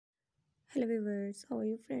Hello viewers, how are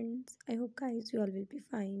you friends? I hope guys you all will be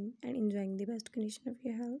fine and enjoying the best condition of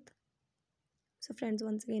your health. So friends,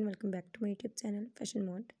 once again welcome back to my YouTube channel Fashion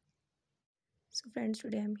Mode. So friends,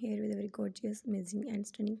 today I'm here with a very gorgeous, amazing and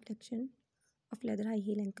stunning collection of leather high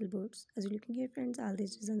heel ankle boots. As you're looking here friends, all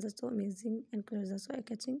these designs are so amazing and colors are so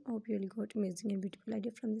eye-catching. I hope you really got amazing and beautiful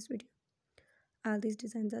idea from this video. All these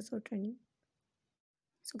designs are so trending.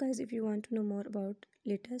 So guys, if you want to know more about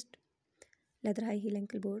latest leather high heel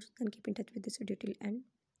ankle boots, then keep in touch with this video till end.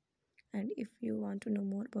 And if you want to know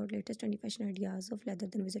more about latest trendy fashion ideas of leather,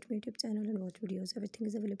 then visit my YouTube channel and watch videos. Everything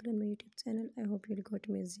is available on my YouTube channel. I hope you got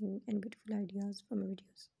amazing and beautiful ideas from my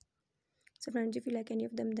videos. So friends, if you like any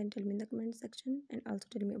of them, then tell me in the comment section and also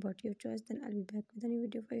tell me about your choice. Then I'll be back with a new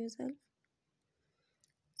video for yourself.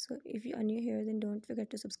 So if you are new here, then don't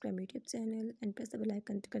forget to subscribe my YouTube channel and press the bell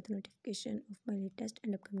icon to get the notification of my latest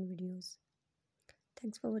and upcoming videos.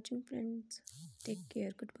 Thanks for watching friends. Take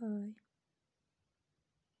care. Goodbye.